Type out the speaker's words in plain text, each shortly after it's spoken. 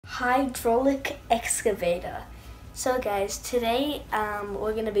hydraulic excavator. So guys, today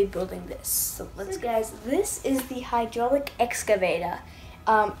we're gonna be building this. So guys, this is the hydraulic excavator.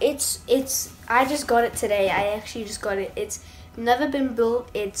 I just got it today. I actually just got it. It's never been built.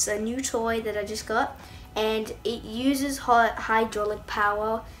 It's a new toy that I just got, and it uses hydraulic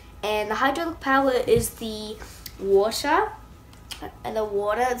power. And the hydraulic power is the water,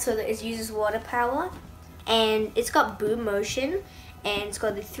 so that it uses water power, and it's got boom motion, and it's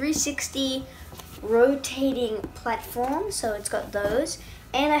got the 360 rotating platform, so it's got those.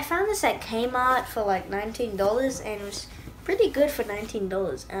 And I found this at Kmart for like $19, and it was pretty good for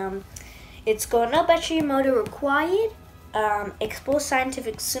 $19. It's got no battery motor required, explore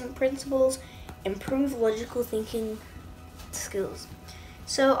scientific principles, improve logical thinking skills.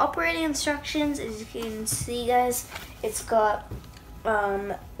 So operating instructions, as you can see guys, it's got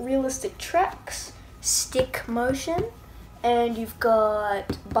realistic tracks, stick motion, and you've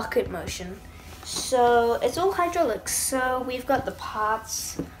got bucket motion. So it's all hydraulics. So we've got the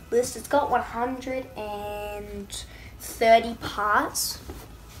parts list. It's got 130 parts.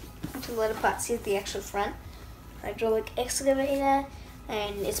 It's a lot of parts. Here's the actual front. Hydraulic excavator,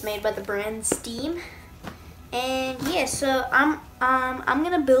 and it's made by the brand Steam. And yeah, so I'm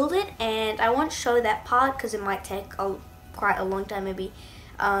gonna build it, and I won't show that part because it might take quite a long time. Maybe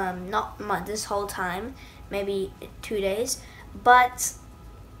not this whole time. Maybe 2 days, but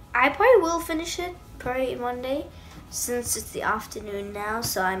I probably will finish it probably in one day, since it's the afternoon now,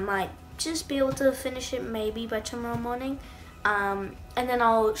 so I might just be able to finish it maybe by tomorrow morning, and then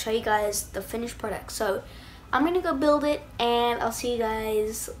I'll show you guys the finished product. So I'm gonna go build it, and I'll see you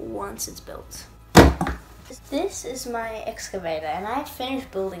guys once it's built. This is my excavator, and I finished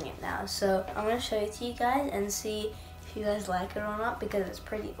building it now, so I'm gonna show it to you guys and see if you guys like it or not, because it's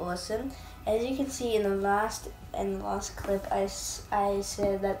pretty awesome. As you can see in the last clip, I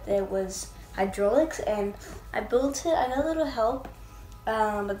said that there was hydraulics, and I built it. I got a little help,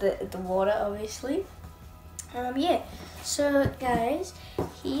 but the water obviously. Yeah. So guys,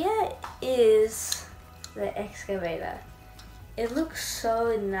 here is the excavator. It looks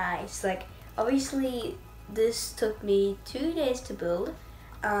so nice. Like obviously, this took me 2 days to build,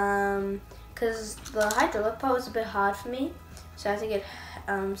 because the hydraulic part was a bit hard for me, so I had to get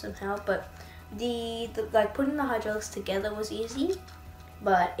some help. But the like putting the hydraulics together was easy,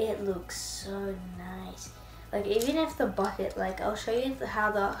 but it looks so nice. Like even if the bucket, like I'll show you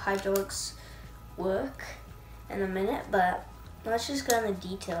how the hydraulics work in a minute, but let's just go into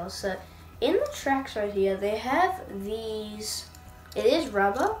details. So in the tracks right here, they have these. It is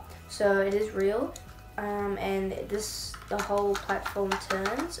rubber, so it is real, and the whole platform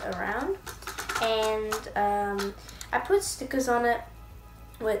turns around, and I put stickers on it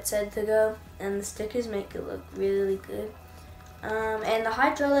where it said to go, and the stickers make it look really good. And the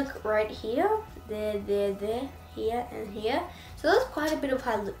hydraulic right here, there, here, and here. So there's quite a bit of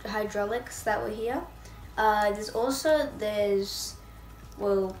hydraulics that were here. There's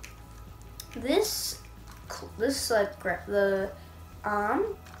like the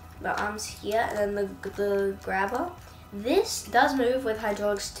arms here, and then the grabber. This does move with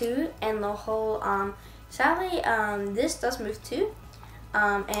hydraulics too, and the whole sadly this does move too.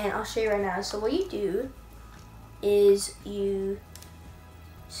 And I'll show you right now. So what you do is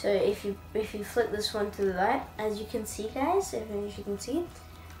if you flip this one to the right, as you can see guys, if you can see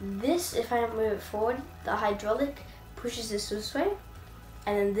this, if I move it forward, the hydraulic pushes this way,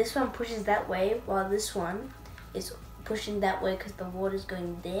 and then this one pushes that way, while this one is pushing that way because the water's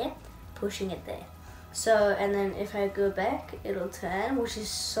going there, pushing it there. So, and then if I go back, it'll turn, which is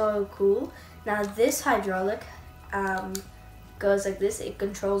so cool. Now this hydraulic goes like this. It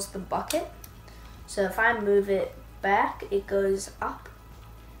controls the bucket. So if I move it back, it goes up,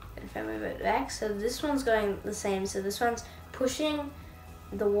 and if I move it back, so this one's going the same. So this one's pushing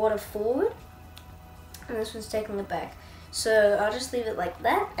the water forward, and this one's taking it back. So I'll just leave it like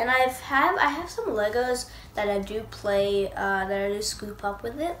that. And I have some Legos that I do play, that I do scoop up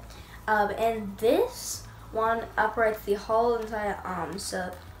with it, and this one operates the whole entire arm.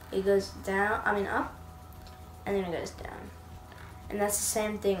 So it goes down, up, and then it goes down. And that's the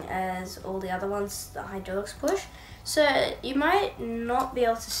same thing as all the other ones the hydraulics push. So you might not be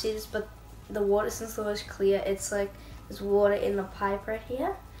able to see this, but the water, since the water's clear, it's like there's water in the pipe right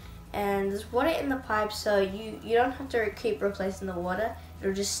here, and there's water in the pipe, so you don't have to keep replacing the water.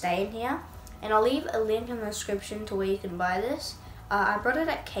 It'll just stay in here. And I'll leave a link in the description to where you can buy this. I brought it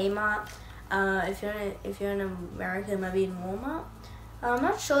at Kmart. If you're in America, maybe in Walmart. I'm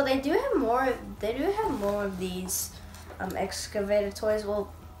not sure. They do have more of these excavator toys.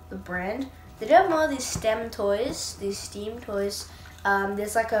 Well, the brand. They do have more of these STEM toys, these STEAM toys,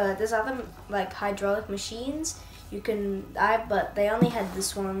 There's other like hydraulic machines you can buy, but they only had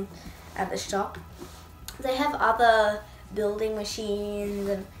this one at the shop. They have other building machines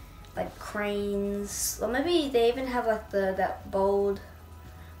and like cranes, or maybe they even have like that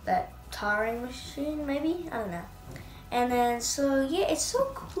tarring machine, maybe, I don't know. And then so yeah, it's so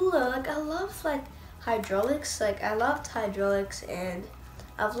cool though. Like I love like hydraulics. Like I loved hydraulics, and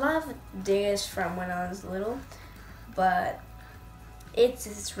I've loved diggers from when I was little, but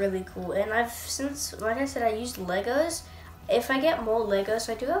it's really cool. And like I said, I used Legos. If I get more Legos,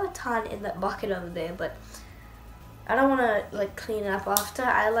 I do have a ton in that bucket over there, but I don't want to like clean it up after.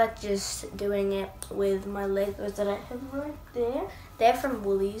 I like just doing it with my Legos that I have right there. They're from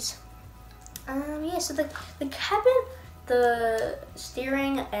Woolies. Yeah, so the cabin, the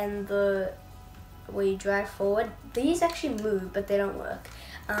steering, and the where you drive forward, these actually move, but they don't work.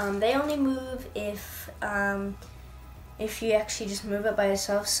 They only move if you actually just move it by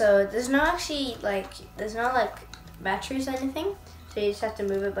yourself. So there's no batteries or anything. So you just have to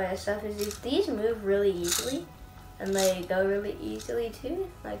move it by yourself. These move really easily, and they go really easily too.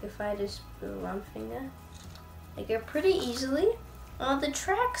 Like if I just move one finger, they go pretty easily. The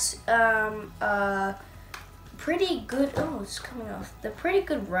tracks are pretty good. Oh, it's coming off. They're pretty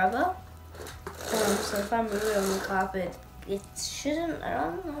good rubber. So if I move it on the carpet, it shouldn't. I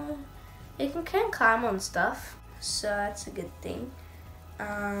don't know. It can climb on stuff, so that's a good thing.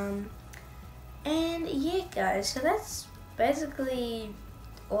 And yeah, guys. So that's basically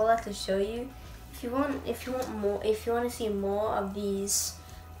all I have to show you. If you want to see more of these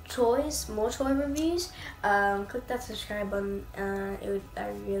more toy reviews, click that subscribe button.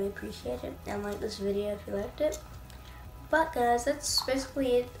 I'd really appreciate it, and like this video if you liked it. But guys, that's basically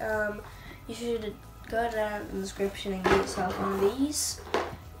it. You should go down in the description and get yourself one of these.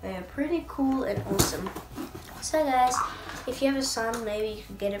 They're pretty cool and awesome. So guys, if you have a son, maybe you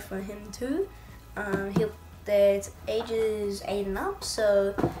could get it for him too. There's ages 8 and up,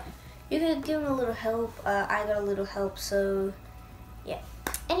 so you could give him a little help. I got a little help, so yeah.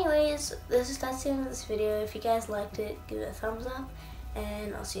 Anyways, that's the end of this video. If you guys liked it, give it a thumbs up,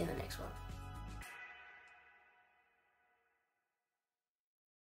 and I'll see you in the next one.